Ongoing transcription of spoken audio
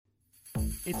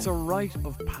It's a rite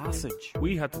of passage.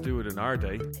 We had to do it in our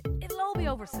day. It'll all be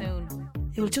over soon.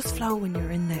 It will just flow when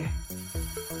you're in there.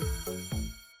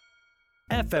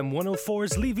 FM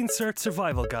 104's Leaving Cert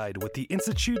Survival Guide with the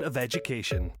Institute of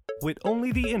Education. With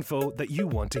only the info that you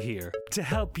want to hear to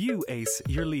help you ace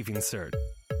your Leaving Cert.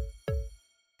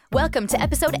 Welcome to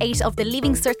episode 8 of the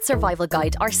Leaving Cert Survival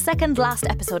Guide, our second last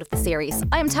episode of the series.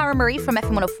 I am Tara Murray from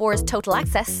FM 104's Total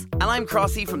Access. And I'm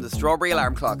Crossy from the Strawberry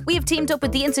Alarm Clock. We have teamed up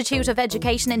with the Institute of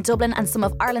Education in Dublin and some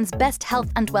of Ireland's best health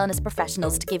and wellness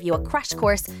professionals to give you a crash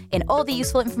course in all the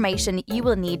useful information you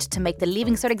will need to make the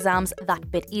Leaving Cert exams that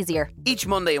bit easier. Each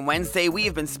Monday and Wednesday we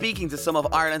have been speaking to some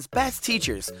of Ireland's best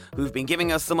teachers who've been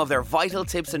giving us some of their vital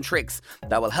tips and tricks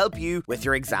that will help you with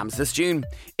your exams this June.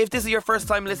 If this is your first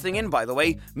time listening in, by the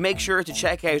way, make sure to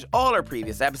check out all our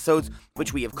previous episodes,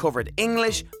 which we have covered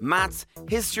English, maths,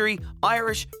 history,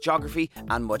 Irish, geography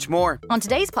and much more. On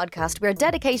today's podcast, we're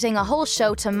dedicating a whole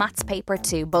show to Maths Paper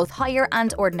 2, both higher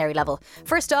and ordinary level.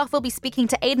 First off, we'll be speaking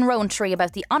to Aidan Rowantree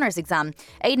about the honours exam.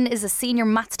 Aidan is a senior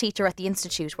maths teacher at the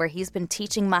Institute, where he's been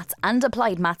teaching maths and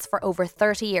applied maths for over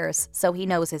 30 years, so he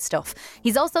knows his stuff.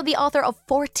 He's also the author of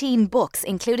 14 books,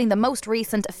 including the most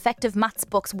recent Effective Maths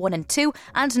Books 1 and 2,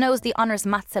 and knows the honours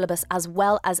maths syllabus as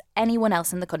well as anyone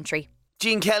else in the country.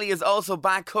 Jean Kelly is also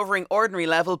back covering Ordinary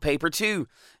Level Paper 2.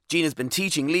 Jean has been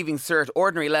teaching Leaving Cert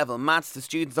Ordinary Level Maths to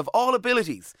students of all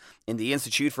abilities in the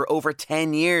Institute for over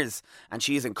 10 years, and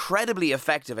she is incredibly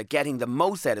effective at getting the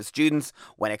most out of students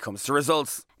when it comes to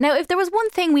results. Now, if there was one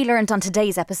thing we learned on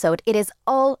today's episode, it is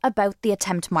all about the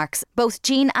attempt marks. Both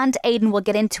Jean and Aidan will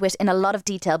get into it in a lot of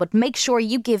detail, but make sure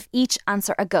you give each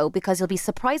answer a go, because you'll be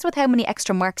surprised with how many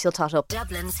extra marks you'll tot up.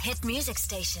 Dublin's hit music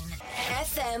station,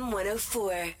 FM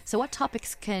 104. So what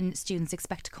topics can students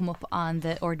expect to come up on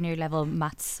the Ordinary Level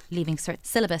Maths Leaving Cert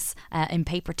syllabus in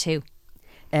Paper 2?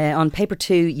 On Paper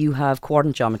 2 you have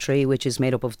coordinate geometry, which is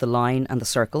made up of the line and the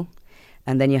circle.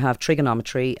 And then you have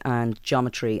trigonometry and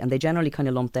geometry, and they generally kind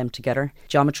of lump them together.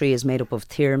 Geometry is made up of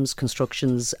theorems,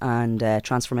 constructions and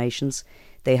transformations.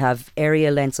 They have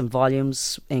area, lengths and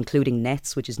volumes, including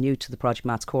nets, which is new to the Project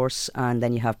Maths course. And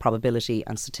then you have probability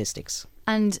and statistics.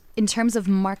 And in terms of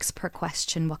marks per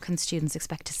question, what can students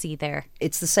expect to see there?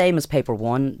 It's the same as Paper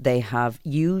 1. They have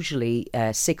usually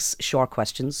 6 short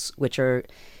questions, which are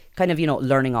kind of,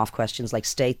 learning off questions like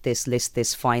state this, list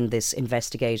this, find this,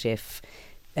 investigate if,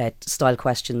 style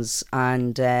questions.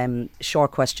 And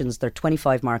short questions, they're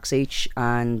 25 marks each.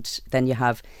 And then you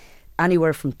have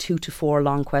anywhere from 2 to 4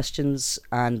 long questions.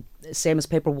 And same as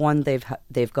Paper 1,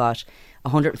 they've got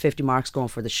 150 marks going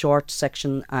for the short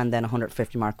section and then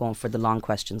 150 mark going for the long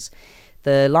questions.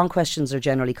 The long questions are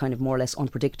generally kind of more or less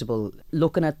unpredictable.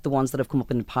 Looking at the ones that have come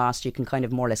up in the past, you can kind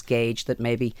of more or less gauge that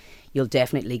maybe you'll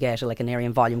definitely get like an area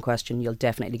and volume question, you'll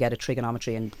definitely get a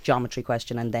trigonometry and geometry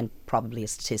question, and then probably a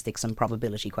statistics and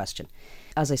probability question.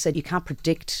 As I said, you can't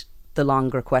predict the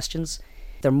longer questions.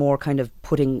 They're more kind of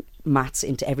putting maths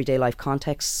into everyday life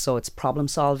context, so it's problem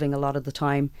solving a lot of the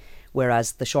time,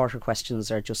 whereas the shorter questions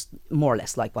are just more or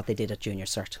less like what they did at Junior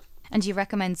Cert. And do you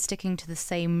recommend sticking to the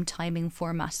same timing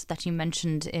format that you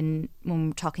mentioned when we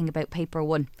were talking about Paper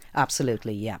 1?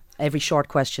 Absolutely, yeah. Every short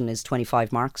question is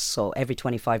 25 marks, so every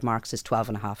 25 marks is 12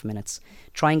 and a half minutes.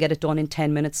 Try and get it done in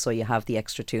 10 minutes so you have the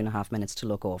extra 2.5 minutes to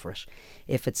look over it.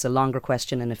 If it's a longer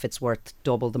question and if it's worth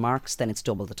double the marks, then it's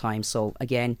double the time. So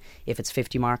again, if it's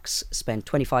 50 marks, spend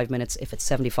 25 minutes. If it's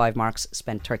 75 marks,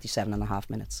 spend 37 and a half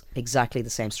minutes. Exactly the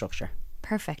same structure.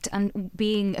 Perfect. And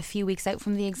being a few weeks out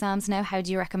from the exams now, how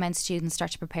do you recommend students start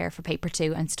to prepare for Paper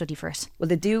 2 and study for it? Well,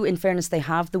 they do, in fairness, they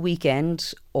have the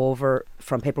weekend over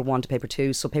from Paper 1 to Paper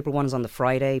 2. So Paper 1 is on the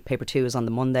Friday, Paper 2 is on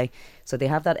the Monday. So they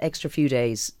have that extra few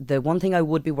days. The one thing I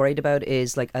would be worried about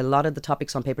is like a lot of the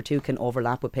topics on Paper 2 can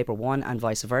overlap with Paper 1 and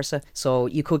vice versa. So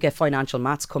you could get financial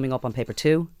maths coming up on Paper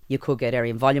 2. You could get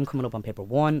area and volume coming up on Paper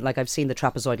 1. Like I've seen the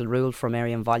trapezoidal rule from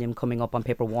area and volume coming up on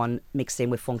Paper 1 mixed in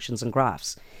with functions and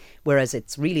graphs. Whereas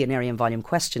it's really an area and volume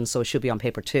question, so it should be on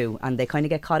Paper 2, and they kind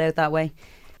of get caught out that way.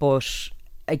 But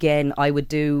again, I would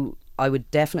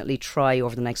definitely try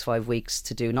over the next 5 weeks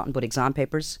to do nothing but exam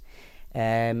papers.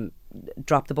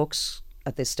 Drop the books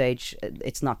at this stage.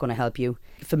 It's not going to help you.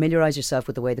 Familiarise yourself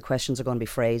with the way the questions are going to be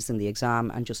phrased in the exam,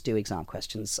 and just do exam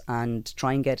questions, and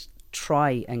try and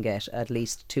get at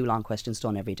least 2 long questions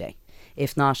done every day.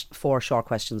 If not, 4 short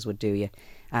questions would do you.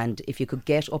 And if you could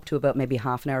get up to about maybe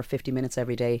half an hour, 50 minutes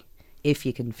every day, if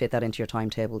you can fit that into your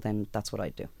timetable, then that's what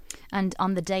I'd do. And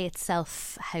on the day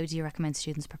itself, how do you recommend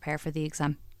students prepare for the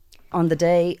exam? On the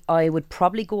day, I would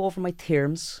probably go over my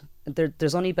theorems.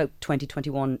 There's only about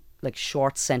 21 like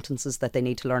short sentences that they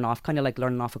need to learn off, kind of like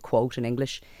learning off a quote in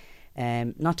English.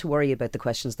 Not to worry about the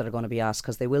questions that are going to be asked,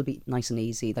 because they will be nice and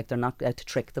easy. Like, they're not out to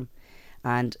trick them.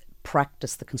 And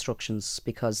practice the constructions,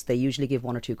 because they usually give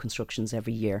 1 or 2 constructions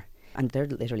every year, and they're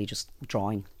literally just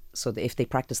drawing. So that if they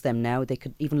practice them now, they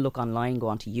could even look online, go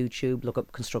onto YouTube, look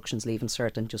up constructions leave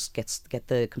insert, and just get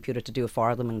the computer to do it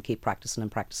for them, and keep practicing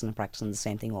and practicing and practicing the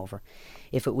same thing over.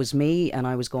 If it was me and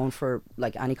I was going for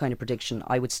like any kind of prediction,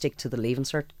 I would stick to the leave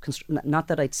insert. Not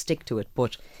that I'd stick to it,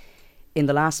 but in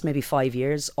the last maybe 5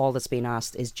 years, all that's been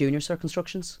asked is junior cert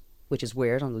constructions, which is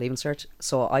weird on the leave insert.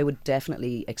 So I would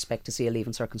definitely expect to see a leave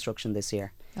insert construction this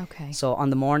year. Okay. So on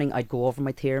the morning, I'd go over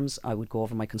my theorems, I would go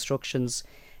over my constructions,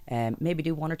 maybe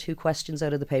do 1 or 2 questions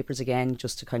out of the papers again,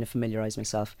 just to kind of familiarise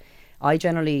myself. I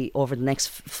generally, over the next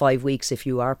 5 weeks, if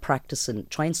you are practicing,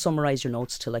 try and summarise your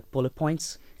notes to like bullet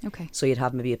points. Okay. So you'd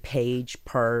have maybe a page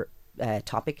per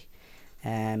topic,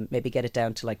 maybe get it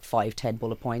down to like 5-10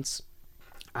 bullet points.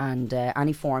 And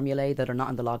any formulae that are not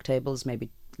in the log tables, maybe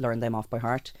learn them off by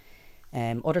heart.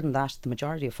 Other than that, the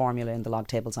majority of formula in the log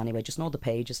tables anyway, just know the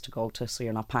pages to go to, so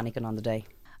you're not panicking on the day.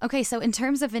 Okay, so in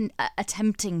terms of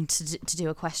attempting to do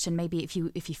a question, maybe if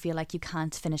you feel like you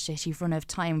can't finish it, you've run out of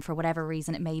time for whatever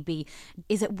reason it may be,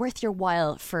 is it worth your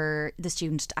while for the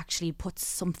student to actually put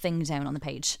something down on the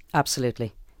page?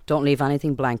 Absolutely. Don't leave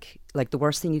anything blank. Like, the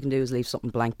worst thing you can do is leave something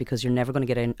blank, because you're never going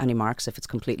to get any marks if it's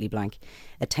completely blank.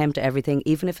 Attempt everything,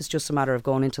 even if it's just a matter of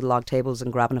going into the log tables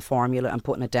and grabbing a formula and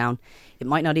putting it down. It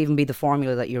might not even be the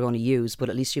formula that you're going to use, but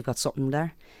at least you've got something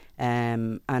there.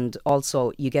 And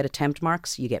also, you get attempt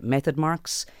marks, you get method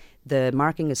marks. The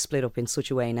marking is split up in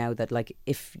such a way now that, like,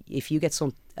 if you get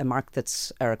a mark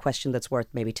or a question that's worth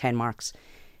maybe 10 marks,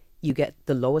 you get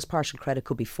the lowest partial credit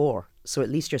could be 4. So at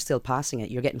least you're still passing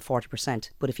it. You're getting 40%.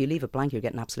 But if you leave it blank, you're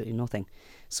getting absolutely nothing.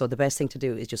 So the best thing to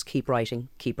do is just keep writing,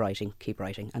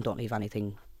 and don't leave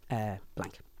anything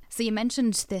blank. So you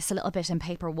mentioned this a little bit in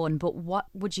paper 1, but what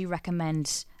would you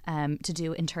recommend to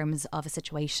do in terms of a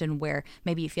situation where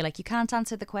maybe you feel like you can't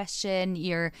answer the question,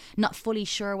 you're not fully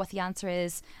sure what the answer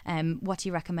is? What do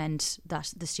you recommend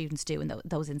that the students do in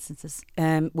those instances?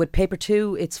 With paper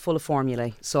 2, it's full of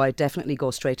formulae. So I definitely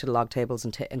go straight to the log tables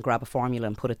and grab a formula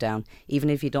and put it down. Even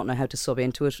if you don't know how to sub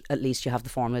into it, at least you have the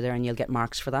formula there and you'll get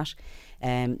marks for that.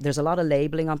 There's a lot of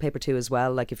labelling on paper 2 as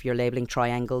well. Like, if you're labelling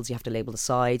triangles, you have to label the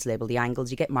sides, label the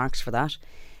angles. You get marks for that.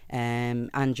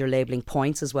 And you're labelling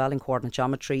points as well in coordinate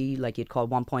geometry. Like, you'd call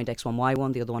one point x1,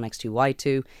 y1, the other one x2,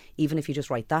 y2. Even if you just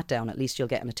write that down, at least you'll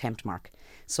get an attempt mark.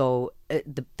 So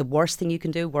the worst thing you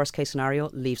can do, worst case scenario,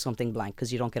 leave something blank,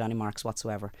 because you don't get any marks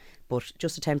whatsoever. But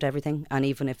just attempt everything, and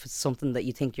even if it's something that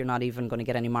you think you're not even going to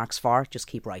get any marks for, just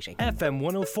keep writing. FM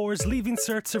 104's Leaving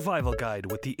Cert Survival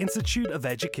Guide with the Institute of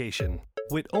Education,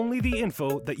 with only the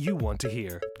info that you want to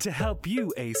hear to help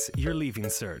you ace your Leaving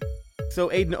Cert. So,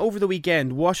 Aidan, over the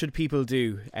weekend, what should people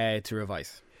do to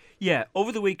revise? Yeah,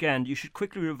 over the weekend you should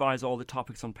quickly revise all the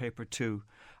topics on paper 2,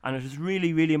 and it is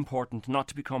really, really important not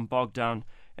to become bogged down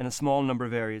in a small number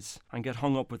of areas and get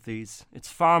hung up with these.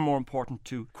 It's far more important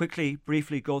to quickly,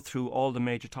 briefly go through all the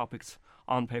major topics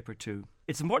on paper 2.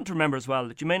 It's important to remember as well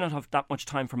that you may not have that much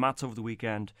time for maths over the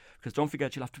weekend, because don't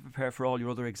forget you'll have to prepare for all your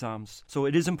other exams. So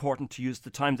it is important to use the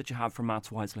time that you have for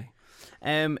maths wisely.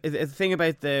 The thing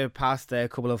about the past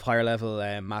couple of higher level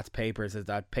maths papers is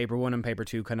that paper 1 and paper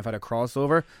 2 kind of had a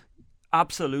crossover.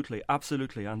 Absolutely,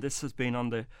 and this has been on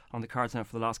the cards now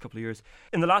for the last couple of years.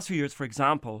 In the last few years, for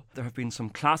example, there have been some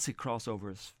classic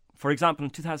crossovers. For example, in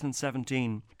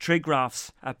 2017, trig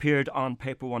graphs appeared on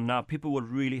paper 1. Now, people would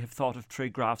really have thought of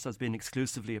trig graphs as being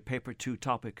exclusively a paper 2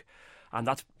 topic, and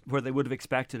that's where they would have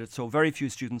expected it. So very few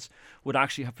students would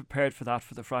actually have prepared for that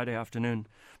for the Friday afternoon,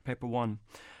 paper 1.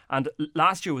 And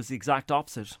last year was the exact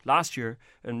opposite. Last year,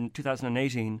 in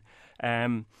 2018,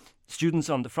 students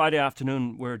on the Friday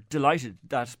afternoon were delighted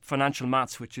that financial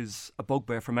maths, which is a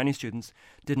bugbear for many students,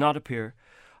 did not appear.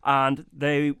 And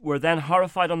they were then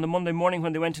horrified on the Monday morning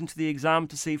when they went into the exam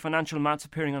to see financial maths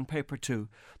appearing on paper 2.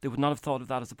 They would not have thought of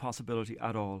that as a possibility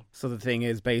at all. So the thing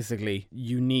is, basically,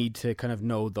 you need to kind of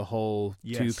know the whole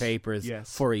 2 papers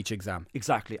for each exam.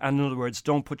 Exactly. And in other words,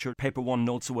 don't put your paper 1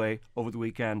 notes away over the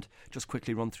weekend. Just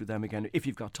quickly run through them again if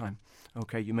you've got time.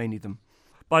 Okay, you may need them.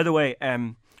 By the way,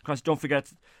 because don't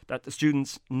forget that the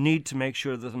students need to make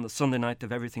sure that on the Sunday night they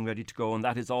have everything ready to go, and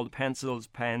that is all the pencils,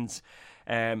 pens,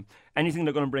 anything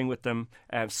they're going to bring with them,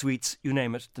 sweets, you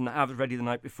name it, to have it ready the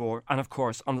night before. And of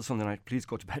course, on the Sunday night, please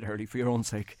go to bed early for your own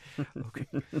sake. Okay.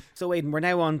 So, Aidan, we're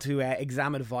now on to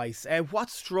exam advice. What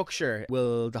structure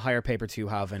will the higher paper 2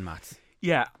 have in maths?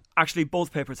 Yeah. Actually,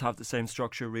 both papers have the same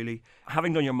structure, really.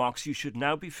 Having done your mocks, you should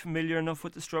now be familiar enough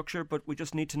with the structure, but we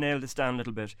just need to nail this down a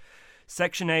little bit.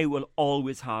 Section A will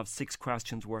always have 6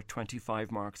 questions worth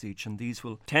 25 marks each, and these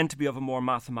will tend to be of a more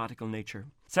mathematical nature.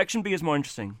 Section B is more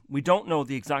interesting. We don't know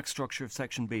the exact structure of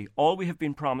Section B. All we have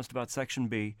been promised about Section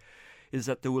B is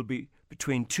that there will be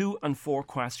between 2 and 4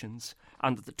 questions,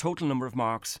 and that the total number of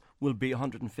marks will be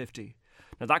 150.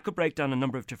 Now that could break down a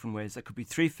number of different ways. That could be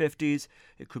 350s,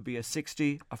 it could be a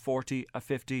 60, a 40, a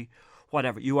 50,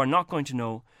 whatever. You are not going to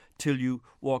know till you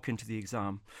walk into the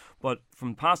exam. But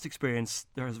from past experience,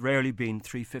 there has rarely been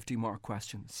 350 mark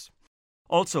questions.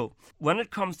 Also, when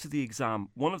it comes to the exam,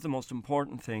 one of the most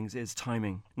important things is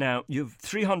timing. Now, you have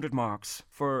 300 marks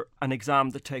for an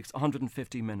exam that takes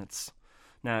 150 minutes.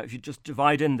 Now, if you just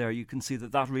divide in there, you can see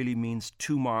that that really means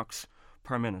 2 marks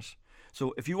per minute.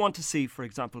 So if you want to see, for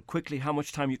example, quickly how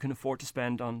much time you can afford to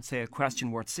spend on, say, a question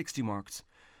worth 60 marks,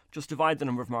 just divide the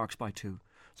number of marks by 2.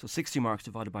 So 60 marks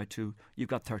divided by 2, you've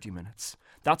got 30 minutes.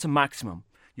 That's a maximum.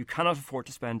 You cannot afford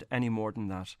to spend any more than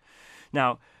that.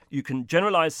 Now, you can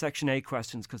generalise Section A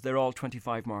questions because they're all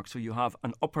 25 marks, so you have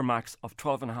an upper max of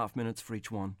 12.5 minutes for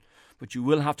each one. But you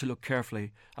will have to look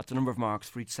carefully at the number of marks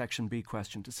for each Section B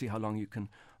question to see how long you can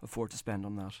afford to spend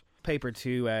on that. Paper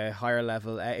 2, higher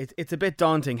level, it's a bit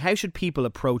daunting. How should people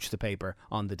approach the paper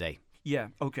on the day? Yeah,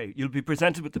 okay. You'll be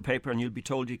presented with the paper and you'll be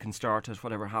told you can start at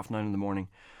whatever, 9:30 in the morning.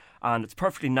 And it's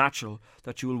perfectly natural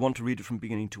that you will want to read it from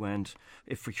beginning to end,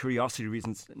 if for curiosity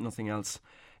reasons, nothing else.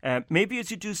 Maybe as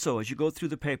you do so, as you go through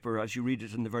the paper, as you read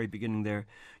it in the very beginning there,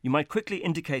 you might quickly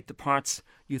indicate the parts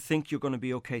you think you're going to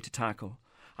be okay to tackle.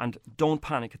 And don't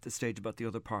panic at this stage about the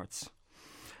other parts.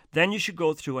 Then you should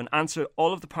go through and answer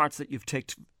all of the parts that you've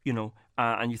ticked,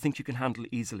 and you think you can handle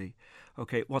easily.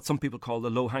 Okay, what some people call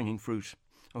the low-hanging fruit.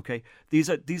 Okay, these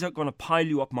are going to pile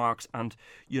you up marks, and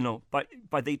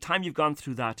by the time you've gone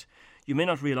through that, you may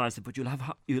not realise it, but you'll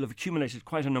have accumulated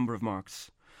quite a number of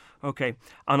marks. Okay,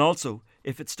 and also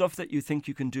if it's stuff that you think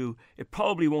you can do, it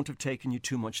probably won't have taken you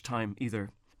too much time either.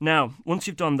 Now, once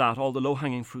you've done that, all the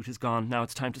low-hanging fruit is gone. Now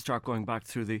it's time to start going back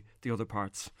through the other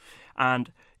parts,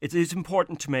 and it is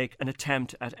important to make an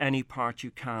attempt at any part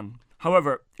you can.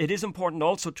 However, it is important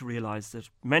also to realise that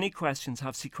many questions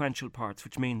have sequential parts,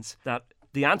 which means that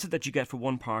the answer that you get for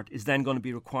one part is then going to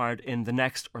be required in the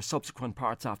next or subsequent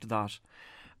parts after that.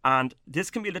 And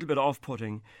this can be a little bit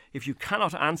off-putting. If you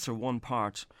cannot answer one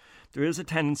part, there is a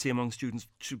tendency among students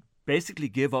to basically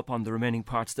give up on the remaining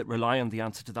parts that rely on the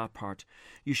answer to that part.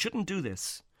 You shouldn't do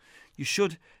this. You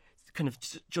should kind of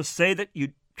just say that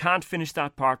you can't finish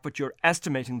that part, but you're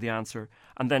estimating the answer,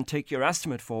 and then take your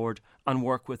estimate forward and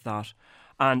work with that.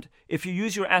 And if you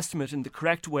use your estimate in the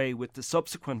correct way with the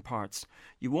subsequent parts,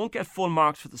 you won't get full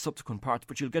marks for the subsequent parts,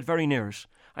 but you'll get very near it.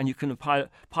 And you can pile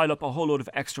up a whole load of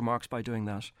extra marks by doing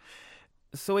that.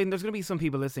 So, Aidan, there's going to be some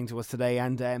people listening to us today,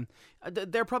 and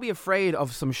they're probably afraid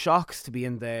of some shocks to be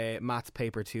in the Maths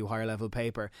Paper 2 higher level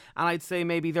paper. And I'd say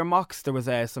maybe their mocks, there was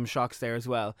some shocks there as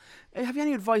well. Have you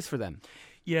any advice for them?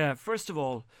 Yeah, first of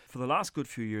all, for the last good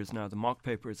few years now, the mock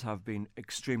papers have been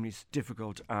extremely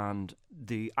difficult, and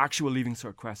the actual Leaving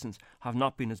Cert questions have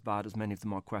not been as bad as many of the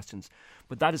mock questions.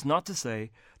 But that is not to say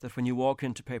that when you walk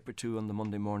into paper 2 on the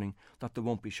Monday morning that there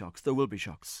won't be shocks. There will be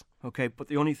shocks. Okay, but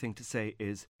the only thing to say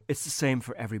is it's the same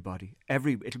for everybody.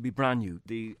 It'll be brand new.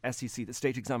 The SEC, the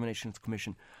State Examinations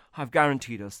Commission, have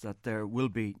guaranteed us that there will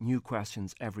be new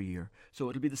questions every year.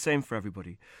 So it'll be the same for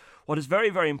everybody. What is very,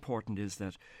 very important is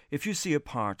that if you see a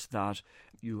part that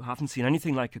you haven't seen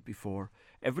anything like it before,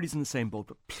 everybody's in the same boat,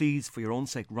 but please, for your own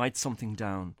sake, write something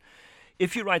down.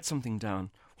 If you write something down,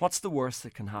 what's the worst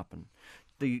that can happen?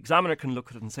 The examiner can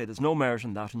look at it and say there's no merit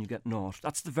in that and you get naught.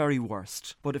 That's the very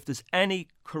worst. But if there's any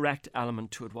correct element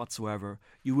to it whatsoever,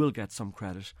 you will get some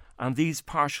credit. And these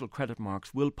partial credit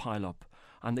marks will pile up,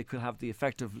 and they could have the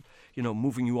effect of,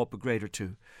 moving you up a grade or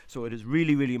two. So it is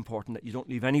really, really important that you don't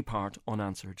leave any part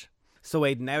unanswered. So,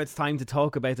 Aidan, now it's time to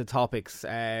talk about the topics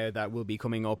that will be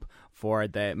coming up for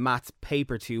the Maths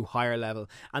Paper 2 higher level.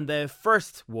 And the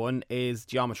first one is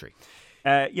geometry.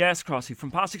 Yes, Crossy.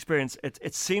 From past experience,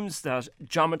 it seems that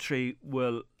geometry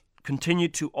will continue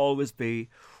to always be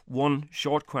one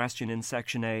short question in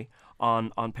Section A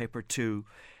on Paper 2.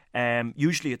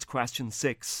 Usually it's question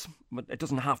 6, but it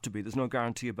doesn't have to be. There's no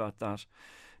guarantee about that.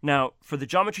 Now, for the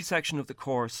geometry section of the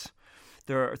course,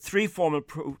 there are 3 formal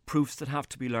proofs that have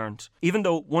to be learnt. Even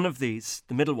though one of these,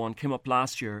 the middle one, came up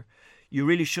last year, you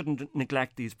really shouldn't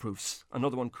neglect these proofs.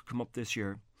 Another one could come up this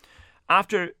year.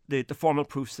 After the formal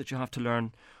proofs that you have to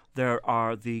learn, there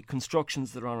are the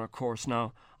constructions that are on our course.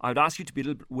 Now, I would ask you to be a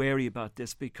little bit wary about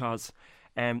this because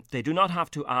they do not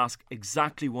have to ask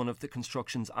exactly one of the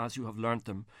constructions as you have learnt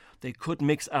them. They could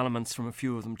mix elements from a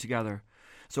few of them together.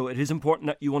 So it is important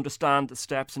that you understand the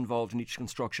steps involved in each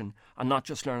construction and not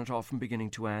just learn it all from beginning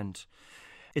to end.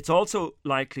 It's also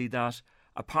likely that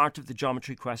a part of the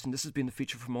geometry question, this has been the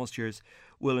feature for most years,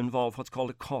 will involve what's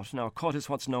called a cut. Now, a cut is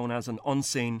what's known as an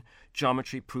unseen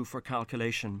geometry proof or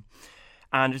calculation.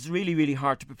 And it's really, really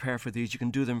hard to prepare for these. You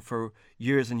can do them for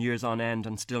years and years on end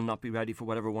and still not be ready for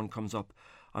whatever one comes up.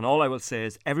 And all I will say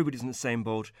is everybody's in the same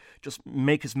boat. Just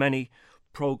make as many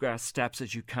progress steps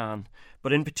as you can.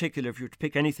 But in particular, if you were to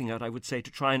pick anything out, I would say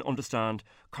to try and understand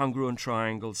congruent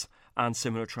triangles and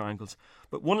similar triangles.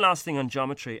 But one last thing on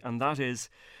geometry, and that is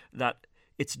that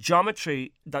it's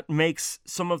geometry that makes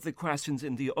some of the questions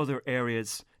in the other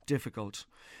areas difficult.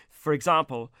 For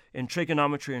example, in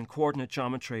trigonometry and coordinate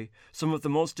geometry, some of the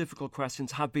most difficult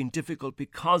questions have been difficult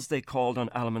because they called on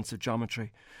elements of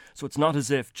geometry. So it's not as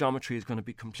if geometry is going to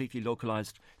be completely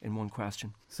localized in one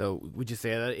question. So would you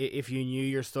say that if you knew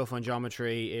your stuff on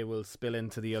geometry, it will spill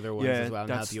into the other ones as well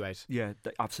and help you out? Yeah,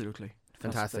 absolutely.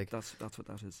 Fantastic. That's what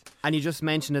that is. And you just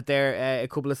mentioned it there a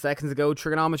couple of seconds ago,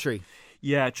 trigonometry.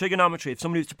 Yeah, trigonometry. If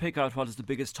somebody was to pick out what is the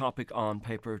biggest topic on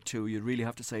paper 2, you'd really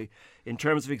have to say, in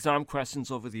terms of exam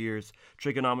questions over the years,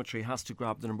 trigonometry has to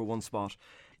grab the number 1 spot.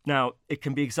 Now, it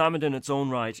can be examined in its own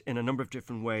right in a number of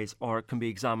different ways, or it can be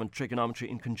examined trigonometry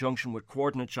in conjunction with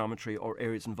coordinate geometry or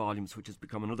areas and volumes, which has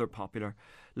become another popular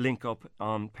link up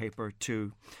on paper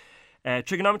 2.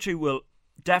 Trigonometry will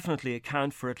definitely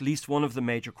account for at least one of the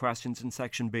major questions in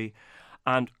section B,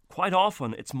 and quite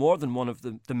often it's more than one of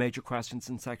the major questions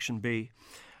in section B,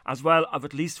 as well as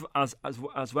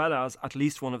at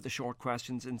least one of the short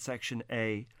questions in section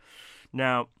A.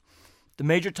 Now, the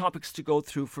major topics to go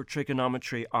through for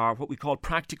trigonometry are what we call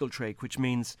practical trig, which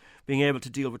means being able to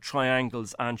deal with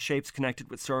triangles and shapes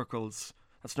connected with circles.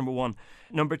 That's number 1.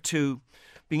 Number 2,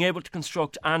 being able to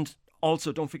construct and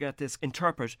also, don't forget this,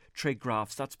 interpret trig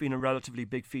graphs. That's been a relatively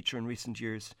big feature in recent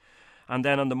years. And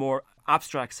then on the more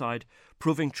abstract side,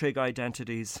 proving trig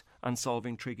identities and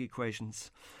solving trig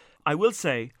equations. I will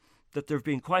say that there have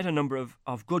been quite a number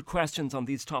of good questions on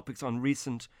these topics on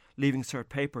recent Leaving Cert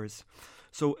papers.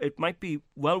 So it might be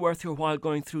well worth your while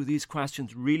going through these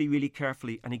questions really, really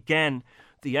carefully. And again,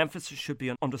 the emphasis should be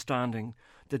on understanding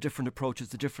the different approaches,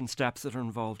 the different steps that are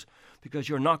involved, because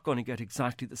you're not going to get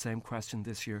exactly the same question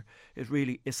this year. It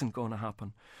really isn't going to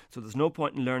happen. So there's no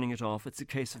point in learning it off. It's a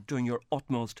case of doing your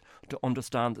utmost to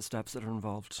understand the steps that are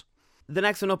involved. The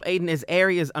next one up, Aidan, is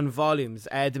areas and volumes.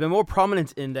 They've been more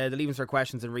prominent in the Leaving Cert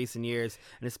questions in recent years,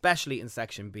 and especially in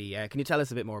section B. Can you tell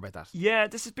us a bit more about that? Yeah,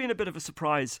 this has been a bit of a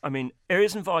surprise. I mean,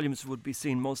 areas and volumes would be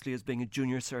seen mostly as being a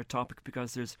junior cert topic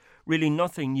because there's really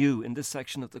nothing new in this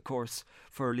section of the course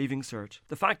for Leaving Cert.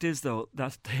 The fact is, though,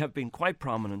 that they have been quite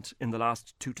prominent in the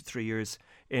last 2 to 3 years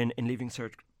in Leaving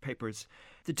Cert papers.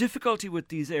 The difficulty with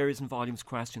these areas and volumes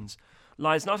questions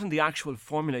lies not in the actual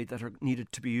formulae that are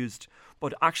needed to be used,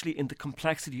 but actually in the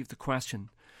complexity of the question,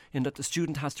 in that the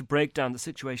student has to break down the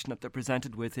situation that they're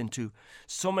presented with into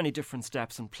so many different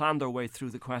steps and plan their way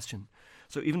through the question.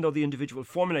 So even though the individual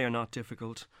formulae are not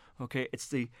difficult, okay, it's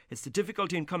the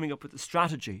difficulty in coming up with a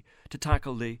strategy to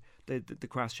tackle the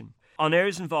question. On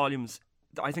areas and volumes,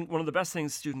 I think one of the best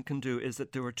things a student can do is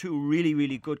that there were 2 really,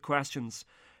 really good questions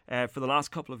for the last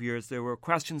couple of years. There were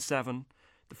question 7,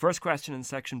 the first question in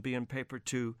section B in paper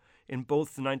 2 in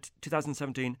both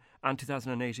 2017 and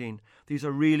 2018. These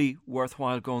are really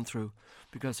worthwhile going through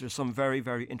because there's some very,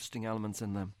 very interesting elements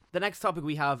in them. The next topic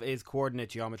we have is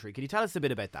coordinate geometry. Can you tell us a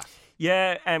bit about that?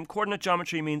 Yeah, coordinate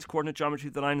geometry means coordinate geometry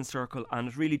of the line and circle, and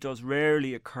it really does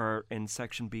rarely occur in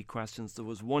section B questions. There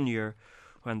was one year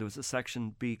when there was a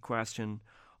section B question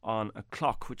on a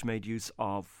clock which made use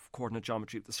of coordinate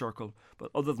geometry of the circle,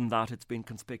 but other than that it's been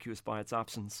conspicuous by its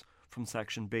absence from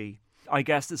section B. I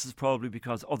guess this is probably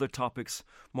because other topics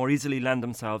more easily lend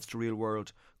themselves to real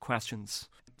world questions.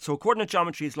 So coordinate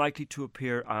geometry is likely to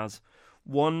appear as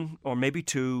 1 or maybe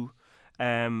 2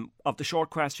 of the short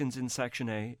questions in section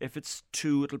A. If it's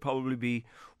 2, it'll probably be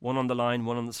 1 on the line,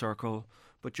 1 on the circle,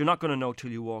 but you're not going to know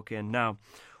till you walk in. Now,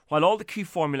 while all the key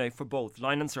formulae for both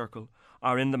line and circle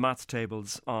are in the maths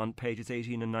tables on pages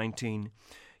 18 and 19,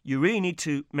 you really need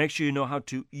to make sure you know how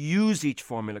to use each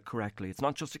formula correctly. It's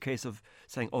not just a case of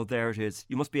saying, oh, there it is.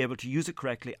 You must be able to use it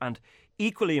correctly and,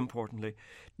 equally importantly,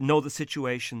 know the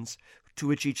situations to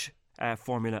which each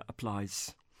formula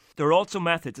applies. There are also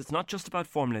methods. It's not just about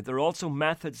formulae. There are also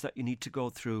methods that you need to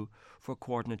go through for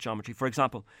coordinate geometry. For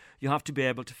example, you have to be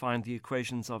able to find the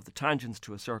equations of the tangents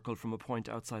to a circle from a point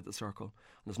outside the circle.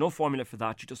 And there's no formula for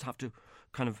that. You just have to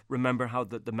kind of remember how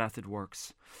the method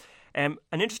works. An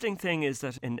interesting thing is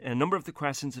that in a number of the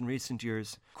questions in recent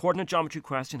years, coordinate geometry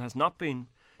question has not been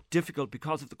difficult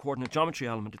because of the coordinate geometry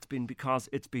element. It's been because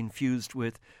it's been fused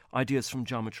with ideas from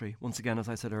geometry. Once again, as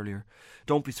I said earlier,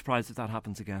 don't be surprised if that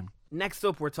happens again. Next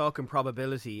up, we're talking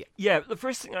probability. Yeah, the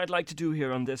first thing I'd like to do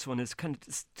here on this one is kind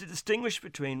of to distinguish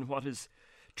between what is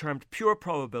termed pure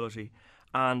probability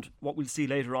and what we'll see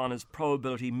later on is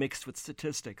probability mixed with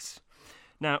statistics.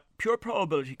 Now, pure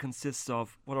probability consists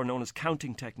of what are known as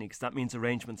counting techniques. That means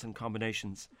arrangements and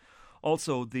combinations.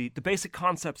 Also, the basic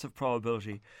concepts of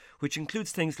probability, which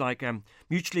includes things like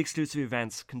mutually exclusive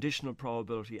events, conditional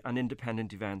probability, and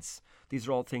independent events. These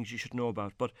are all things you should know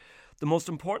about. But the most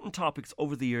important topics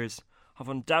over the years have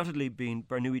undoubtedly been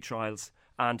Bernoulli trials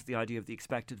and the idea of the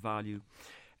expected value.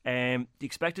 The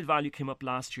expected value came up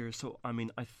last year, so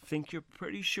I think you're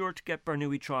pretty sure to get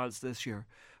Bernoulli trials this year.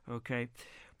 Okay,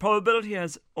 probability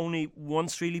has only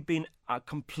once really been a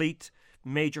complete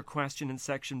major question in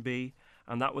Section B,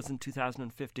 and that was in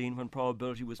 2015 when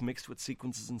probability was mixed with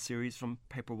sequences and series from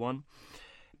paper 1.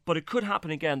 But it could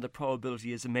happen again that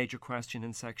probability is a major question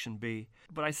in Section B.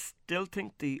 But I still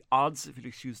think the odds, if you'll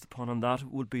excuse the pun on that,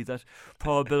 would be that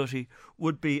probability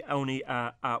would be only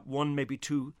one, maybe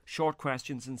two short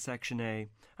questions in Section A,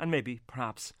 and maybe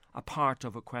perhaps a part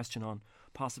of a question on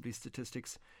possibly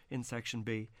statistics in Section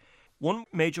B. One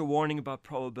major warning about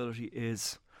probability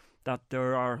is that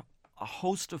there are a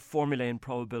host of formulae in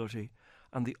probability,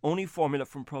 and the only formula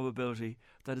from probability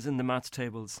that is in the maths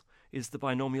tables is the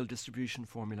binomial distribution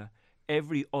formula.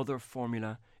 Every other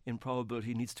formula in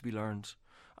probability needs to be learned.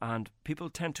 And people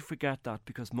tend to forget that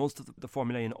because most of the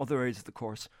formulae in other areas of the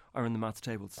course are in the maths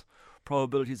tables.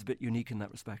 Probability is a bit unique in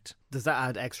that respect. Does that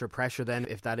add extra pressure then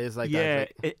if that is like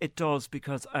that? Yeah, it does,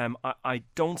 because I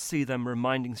don't see them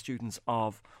reminding students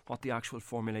of what the actual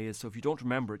formula is. So if you don't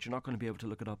remember it, you're not going to be able to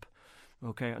look it up.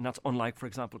 Okay, and that's unlike, for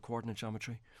example, coordinate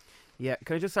geometry. Yeah,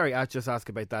 can I just ask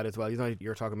about that as well? You know,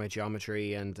 you're talking about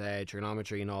geometry and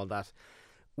trigonometry and all that.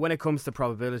 When it comes to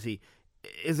probability,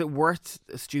 is it worth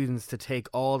students to take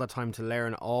all the time to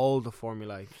learn all the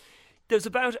formulae? There's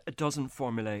about a dozen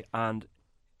formulae, and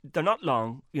they're not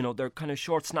long. You know, they're kind of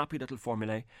short, snappy little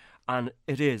formulae, and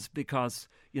it is because,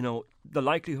 you know, the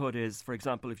likelihood is, for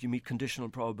example, if you meet conditional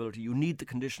probability, you need the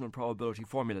conditional probability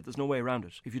formula. There's no way around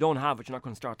it. If you don't have it, you're not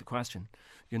going to start the question,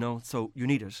 you know, so you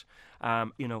need it.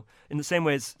 You know, in the same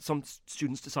way as some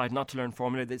students decide not to learn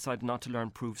formulae, they decide not to learn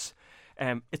proofs.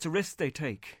 It's a risk they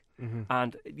take. Mm-hmm.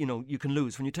 And, you know, you can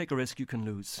lose. When you take a risk, you can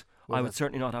lose. Well, I would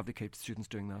certainly not advocate students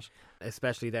doing that.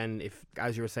 Especially then if,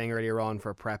 as you were saying earlier on,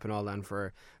 for prep and all that, and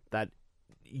for that,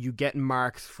 you get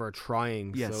marks for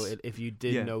trying. Yes. So if you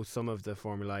did know some of the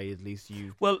formulae, at least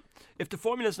you... Well, if the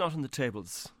formula is not in the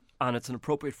tables and it's an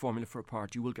appropriate formula for a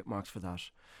part, you will get marks for that.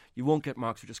 You won't get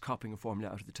marks for just copying a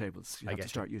formula out of the tables. You have to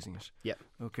start using it. Yeah.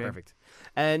 Okay. Perfect.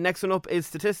 Next one up is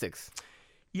statistics.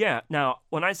 Yeah. Now,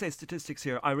 when I say statistics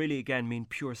here, I really again mean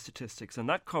pure statistics, and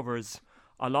that covers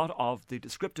a lot of the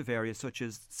descriptive areas such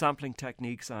as sampling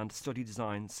techniques and study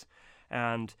designs.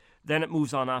 And then it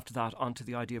moves on after that onto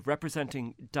the idea of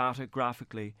representing data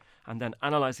graphically and then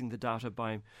analysing the data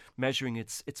by measuring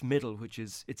its middle, which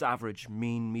is its average,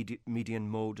 mean, median,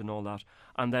 mode and all that,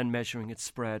 and then measuring its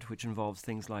spread, which involves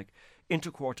things like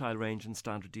interquartile range and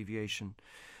standard deviation.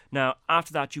 Now,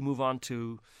 after that, you move on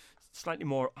to slightly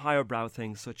more higher brow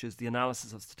things such as the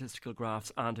analysis of statistical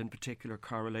graphs and in particular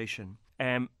correlation.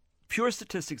 Pure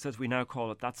statistics, as we now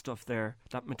call it, that stuff there,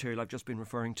 that material I've just been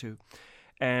referring to,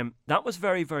 that was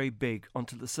very, very big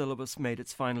until the syllabus made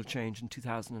its final change in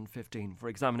 2015, for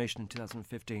examination in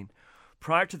 2015.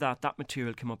 Prior to that, that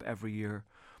material came up every year.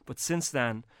 But since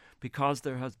then, because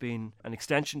there has been an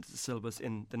extension to the syllabus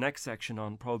in the next section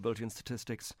on probability and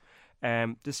statistics,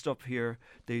 this stuff here,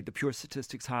 the pure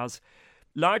statistics, has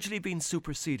largely been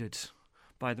superseded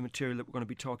by the material that we're going to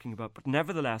be talking about. But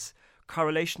nevertheless,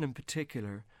 correlation in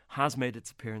particular has made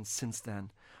its appearance since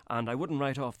then, and I wouldn't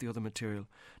write off the other material.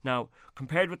 Now,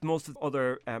 compared with most of the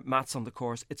other maths on the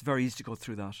course, it's very easy to go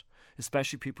through that,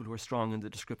 especially people who are strong in the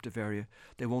descriptive area.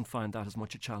 They won't find that as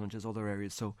much a challenge as other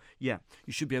areas. So, yeah,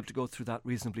 you should be able to go through that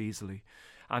reasonably easily.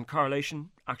 And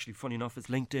correlation, actually, funny enough, is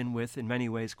linked in with, in many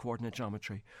ways, coordinate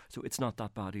geometry. So it's not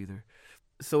that bad either.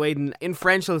 So, Aidan,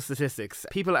 inferential statistics,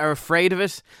 people are afraid of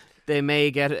it. They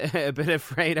may get a bit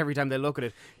afraid every time they look at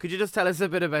it. Could you just tell us a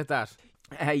bit about that?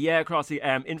 Yeah, Crossy.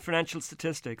 Inferential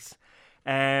statistics.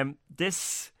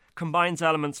 This combines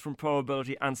elements from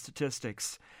probability and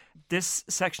statistics. This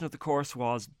section of the course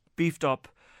was beefed up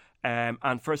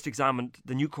and first examined.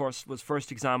 The new course was first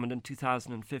examined in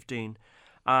 2015.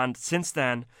 And since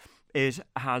then, it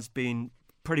has been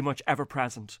pretty much ever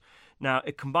present. Now,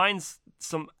 it combines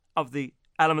some of the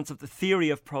elements of the theory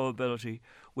of probability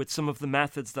with some of the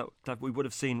methods that we would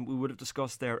have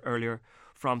discussed there earlier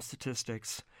from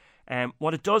statistics.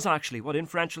 What it does actually, what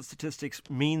inferential statistics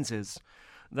means is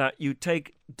that you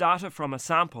take data from a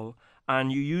sample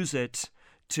and you use it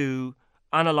to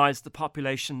analyse the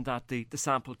population that the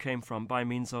sample came from by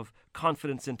means of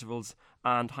confidence intervals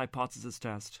and hypothesis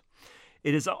test.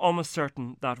 It is almost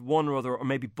certain that one or other, or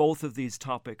maybe both of these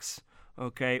topics,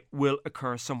 will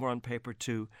occur somewhere on paper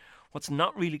 2. What's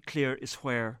not really clear is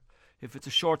where. If it's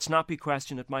a short, snappy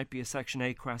question, it might be a Section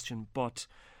A question, but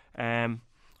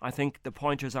I think the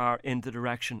pointers are in the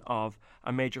direction of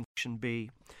a major Section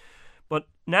B. But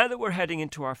now that we're heading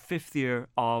into our 5th year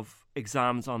of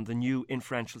exams on the new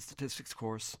inferential statistics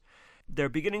course, they're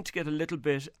beginning to get a little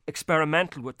bit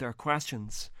experimental with their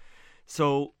questions.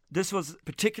 So this was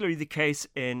particularly the case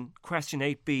in question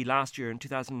 8B last year in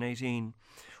 2018,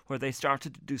 where they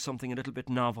started to do something a little bit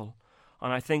novel.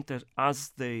 And I think that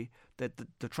as the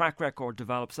track record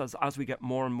develops, as we get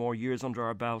more and more years under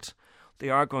our belt, they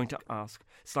are going to ask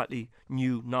slightly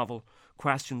new, novel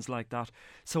questions like that.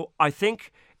 So I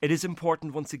think it is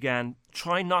important, once again,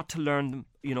 try not to learn them,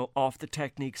 off the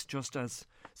techniques just as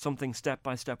something step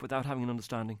by step without having an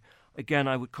understanding. Again,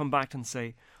 I would come back and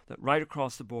say that right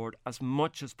across the board, as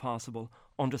much as possible,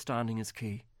 understanding is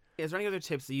key. Is there any other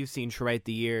tips that you've seen throughout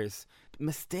the years?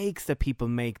 Mistakes that people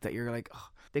make that you're like,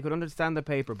 they could understand the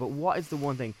paper, but what is the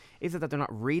one thing? Is it that they're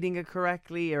not reading it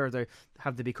correctly, or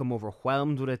have they become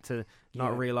overwhelmed with it to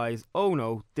not realise, oh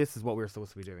no, this is what we're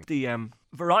supposed to be doing? The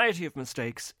variety of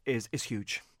mistakes is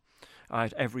huge.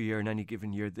 Every year, in any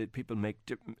given year, people make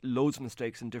loads of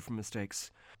mistakes and different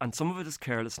mistakes. And some of it is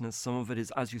carelessness, some of it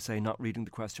is, as you say, not reading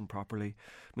the question properly.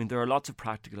 I mean, there are lots of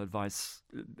practical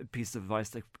pieces of advice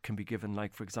that can be given,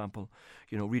 like, for example,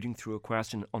 reading through a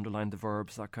question, underline the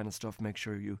verbs, that kind of stuff, make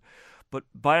sure you... But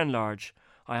by and large,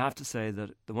 I have to say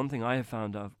that the one thing I have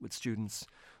found out with students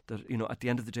that, at the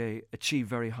end of the day, achieve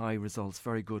very high results,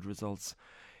 very good results,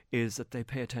 is that they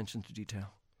pay attention to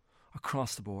detail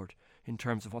across the board in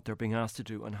terms of what they're being asked to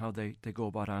do and how they go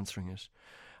about answering it.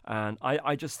 And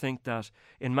I just think that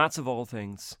in maths of all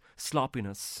things,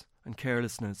 sloppiness and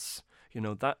carelessness,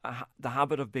 that the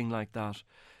habit of being like that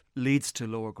leads to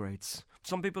lower grades.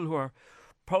 Some people who are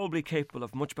probably capable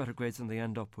of much better grades than they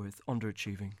end up with,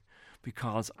 underachieving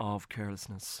because of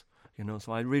carelessness.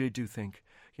 So I really do think,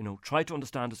 try to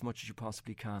understand as much as you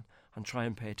possibly can and try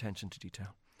and pay attention to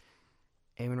detail.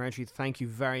 Eamon Rowntree, thank you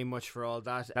very much for all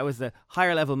that. That was the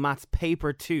higher level maths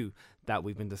paper 2 that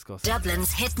we've been discussing.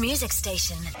 Dublin's hit music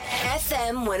station,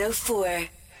 FM 104.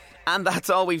 And that's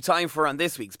all we've time for on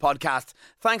this week's podcast.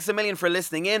 Thanks a million for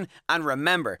listening in, and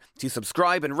remember to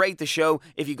subscribe and rate the show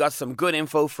if you got some good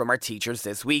info from our teachers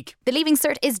this week. The Leaving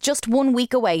Cert is just 1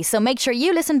 week away, so make sure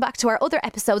you listen back to our other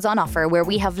episodes on offer, where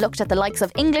we have looked at the likes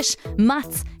of English,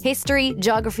 maths, history,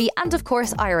 geography and of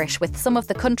course Irish, with some of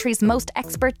the country's most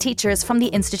expert teachers from the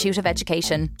Institute of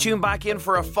Education. Tune back in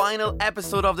for a final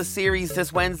episode of the series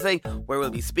this Wednesday, where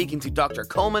we'll be speaking to Dr.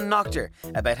 Coleman Noctor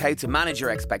about how to manage your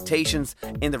expectations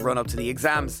in the run-up to the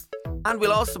exams. And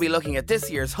we'll also be looking at this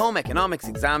year's home economics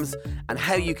exams and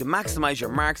how you can maximise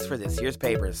your marks for this year's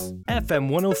papers.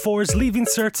 FM 104's Leaving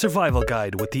Cert Survival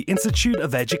Guide with the Institute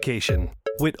of Education,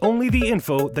 with only the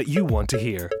info that you want to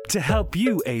hear to help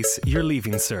you ace your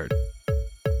Leaving Cert.